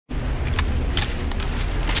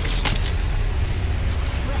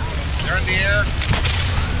the air.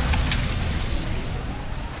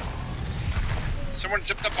 Someone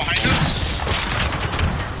zipped up behind us.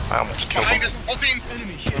 I almost killed Behind him. us, ulting.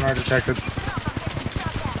 Sonar detected.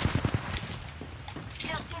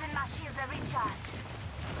 Just giving my shields a recharge.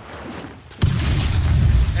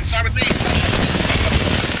 Inside with me.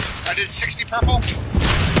 I did 60 purple.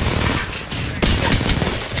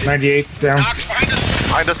 98 down. Knocked behind us.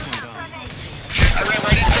 Behind us. I ran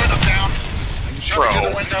right into it. I'm down. Shot me through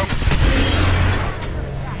the window.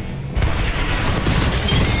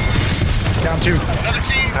 Down 2. Another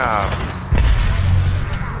team.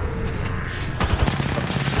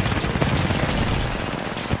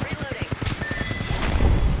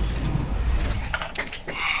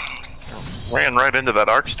 Ran right into that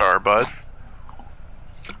arc star, bud.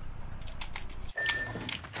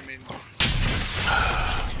 I mean,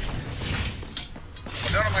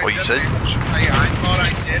 none of my Well, you said- damage. I thought I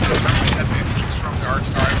did, but none of my damages from the art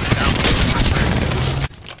star. I went down with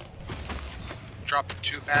the dropped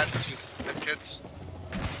 2 mats, 2 med kits.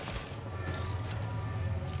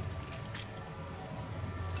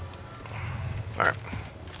 Alright.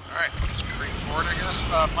 Alright, let's bring forward, I guess.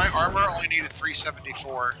 My armor only needed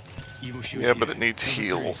 374. Yeah, but it needs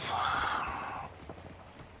heals.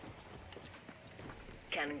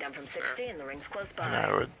 Counting down from 60 and the ring's close by. And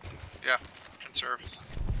I would. Yeah, conserve.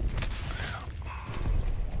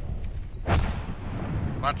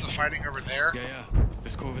 Lots of fighting over there. Yeah.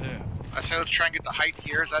 Let's go over there. I said let's try and get the height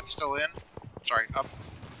here. Is that still in? Sorry, up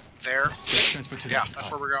there. Transfer to the Yeah, next that's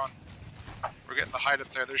spot. where we're going. We're getting the height up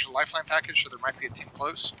there. There's a lifeline package, so there might be a team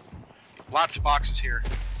close. Lots of boxes here.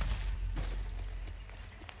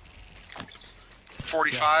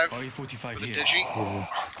 45 RE45 with a here. digi.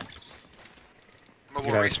 Mobile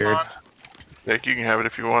Get out of here. respawn. Nick, you can have it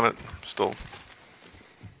if you want it. Still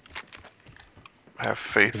have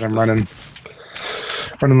faith. 'Cause I'm running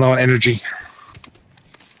low on energy.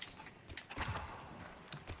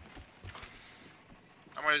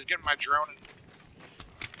 I'm gonna get my drone. And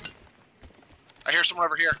I hear someone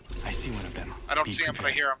over here. I see one of them. I don't Be see him, but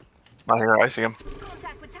I prepared. hear him. Not here, I see him.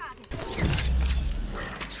 Contact with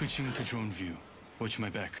target. Switching to drone view. Watch my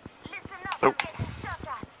back. Listen up, Oh. I'm getting shot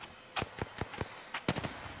at.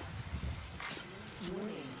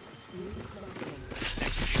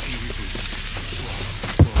 Executing reboots.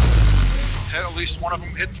 Hit at least one of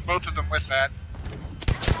them. Hit both of them with that.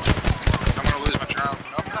 I'm gonna lose my drone.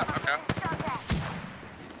 Nope, not. Okay.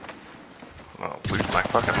 I'll lose my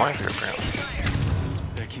fucking life here, apparently.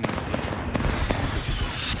 Backing up the drone.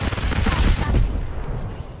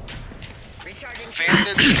 Recharging.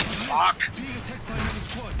 Vantage. Fuck. Being attacked by another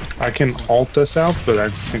squad. I can alt us out, but I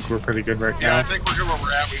think we're pretty good right Yeah, I now. think we're good where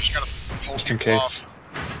we're at. We just gotta hold Just in people case. off.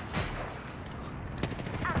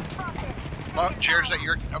 Oh, Jared, is that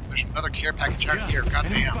your? Nope, there's another care package out here. Enemy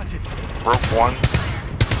Goddamn. spotted. Broke one.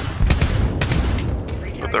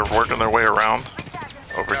 But they're working their way around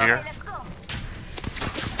over Yeah. here. Let's go.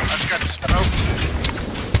 I just got smoked.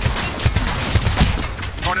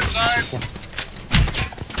 Going inside.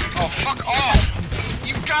 Oh, fuck off!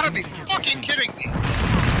 You've gotta be fucking kidding me!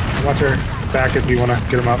 Watch her back if you want to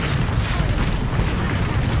get them up.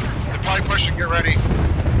 They're probably pushing. Get ready. I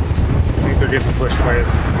think they're getting pushed by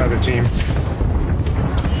another team.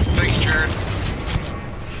 Thanks, Jared.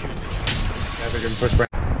 Yeah, they're getting pushed by.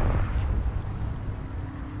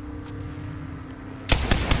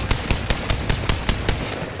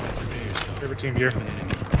 Every team here. An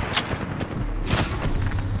enemy.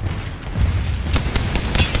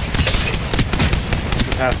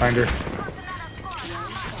 The Pathfinder. Another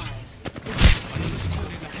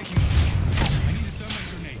squad is attacking us. I need a thermite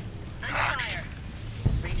grenade. Under fire.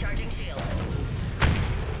 Recharging shields.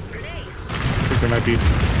 Grenade. I think they might be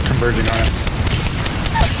converging on us.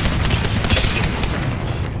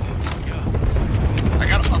 I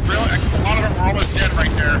got a lot of them are almost dead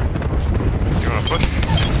right there. You wanna push?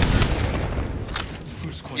 Full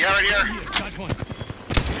squad. Yeah, right here. Got one.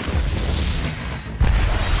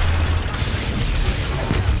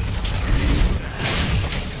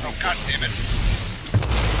 Oh, god damn it.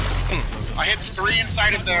 I hit 3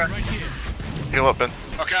 inside of there. Right here. Heal up, Ben.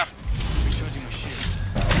 Okay, Recharging my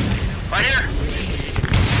shield. right here.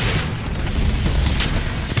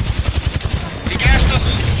 He gassed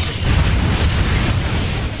us.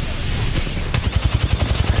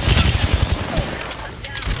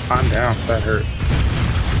 I'm down. That hurt.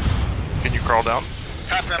 Can you crawl down?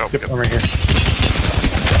 Tap him. Oh, Yep, I'm right here.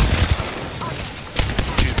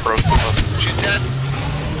 She's broken. She's dead.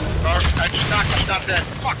 Oh, I just knocked her. She's not dead.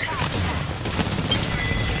 Fuck.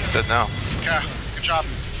 Dead now. Okay, good job.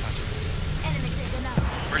 Enemy taken out.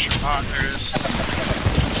 Where's your pot? There it is.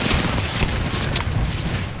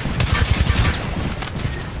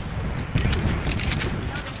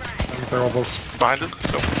 Throwables. Behind us?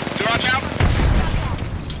 Nope. Do watch out!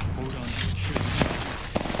 Hold on. Shield.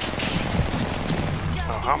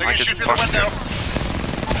 Oh, how am They're I gonna shoot getting through the window.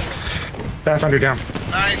 fucked? Pathfinder down.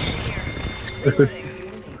 Nice.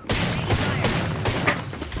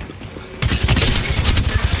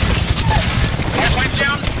 Lifelines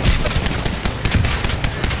down.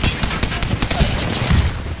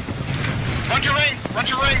 Run to ring. Run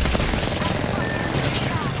to ring.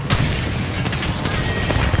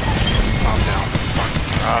 Calm down. Fuck.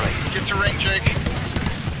 Alright. Get to ring, Jake.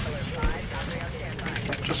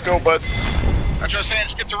 Just go, bud. That's what I was saying.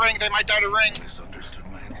 Just get to ring. They might die to ring.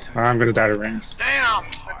 I'm gonna die to ring. Damn.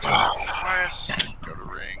 That's bias. Go to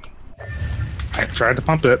ring. I tried to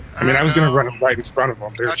pump it. I mean, I was gonna run right in front of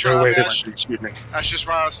them. There's That's no right, way they Ash. were gonna shoot me. That's just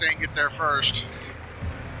why I was saying get there first.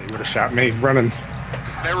 They would have shot me running.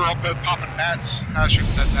 They were all both popping bats. I should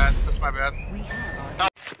have said that. That's my bad. God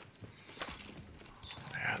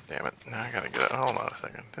damn it. Now I gotta get it. Hold on a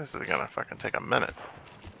second. This is gonna fucking take a minute.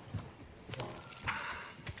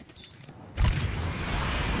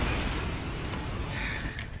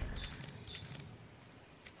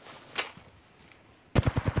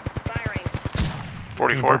 Firing.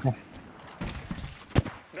 44. Purple.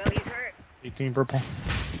 Bogey's hurt. 18 purple.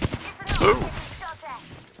 Ooh.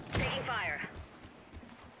 Taking fire.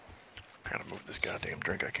 I gotta move this goddamn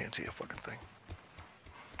drink. I can't see a fucking thing.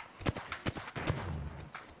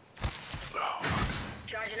 Oh, fuck.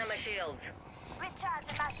 Charging on my shields.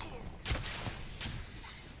 Recharging my shields.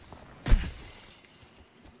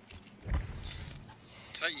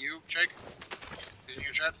 Is that you, Jake? Using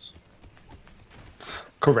your jets?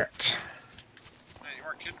 Correct. Man, you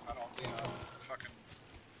weren't kidding about all the fucking.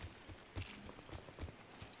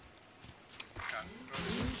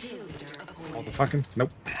 God, All the fucking.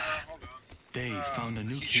 Nope. hold on. They found a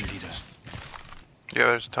new kill leader. Yeah,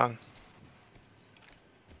 there's a ton.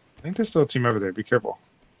 I think there's still a team over there. Be careful.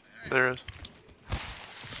 There is.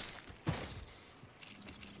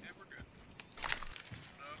 Yeah, we're good.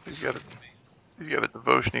 He's got a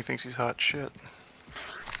devotion. He thinks he's hot shit.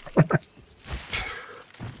 I'm not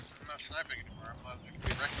sniping anymore. I can be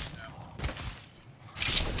reckless now.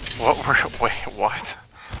 What? Wait, what?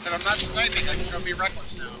 I said I'm not sniping. I can go be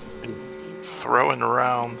reckless now. Throwing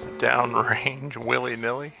rounds downrange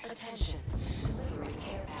willy-nilly? Attention. Delivery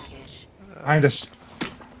care package. Behind us.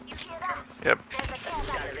 You hear that? Yep. There's a care Got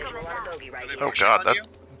a package visual coming on a out. bogey right Are they here. Oh pushing god, on that you?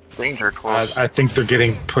 danger close. I think they're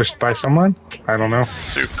getting pushed by someone. I don't know.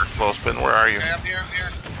 Super close, Ben. Where are you? Okay, I'm here. I'm here.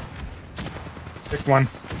 Pick one.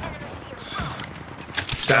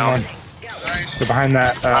 Down. Down one. Nice. So behind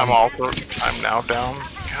that. I'm now down.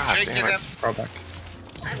 God Jake, damn get it. him. Fall back.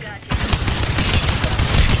 I've got you.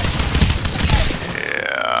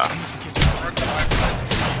 Yeah. Broke the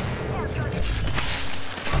lifeline.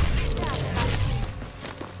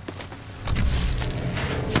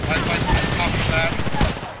 Lifeline's on top of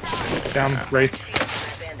that. Down. Wraith.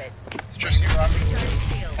 Bandit. It's just you, Rob.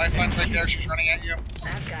 Lifeline's right there. She's running at you.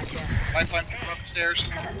 I've got you. Lifeline's up the stairs.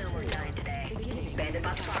 No more dying today. Bandit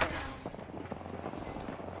about to fire.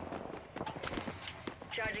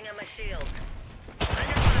 Charging on my shield.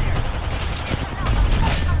 Under fire.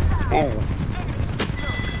 Whoa.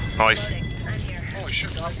 Nice. I'm here. Holy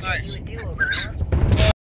shit, Rob. Nice. You a do-over, huh?